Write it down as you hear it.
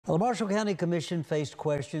Well, the Marshall County Commission faced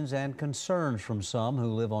questions and concerns from some who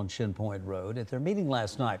live on Shin Point Road at their meeting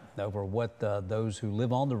last night over what those who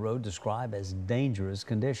live on the road describe as dangerous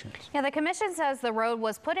conditions. Yeah, the commission says the road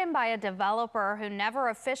was put in by a developer who never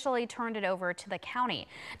officially turned it over to the county.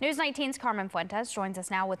 News 19's Carmen Fuentes joins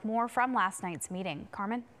us now with more from last night's meeting.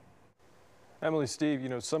 Carmen? Emily, Steve,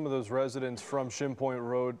 some of those residents from Shin Point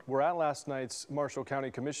Road were at last night's Marshall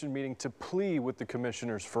County Commission meeting to plead with the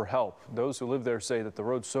commissioners for help. Those who live there say that the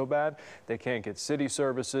road's so bad they can't get city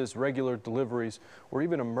services, regular deliveries, or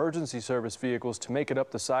even emergency service vehicles to make it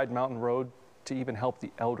up the side mountain road to even help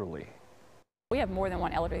the elderly. We have more than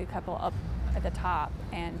one elderly couple up at the top,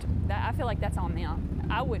 and I feel like that's on them.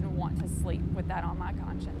 I wouldn't want to sleep with that on my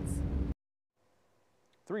conscience.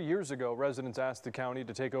 3 years ago, residents asked the county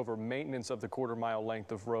to take over maintenance of the quarter-mile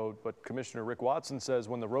length of road, but Commissioner Rick Watson says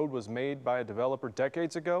when the road was made by a developer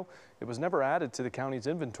decades ago, it was never added to the county's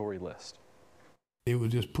inventory list. It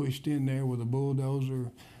was just pushed in there with a bulldozer.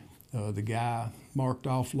 The guy marked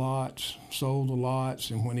off lots, sold the lots,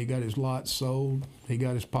 and when he got his lots sold, he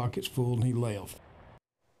got his pockets full and he left.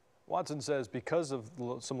 Watson says because of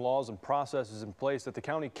some laws and processes in place that the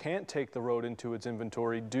county can't take the road into its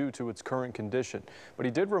inventory due to its current condition. But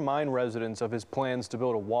he did remind residents of his plans to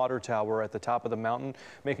build a water tower at the top of the mountain,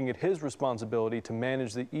 making it his responsibility to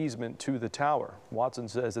manage the easement to the tower. Watson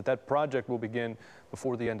says that project will begin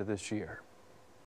before the end of this year.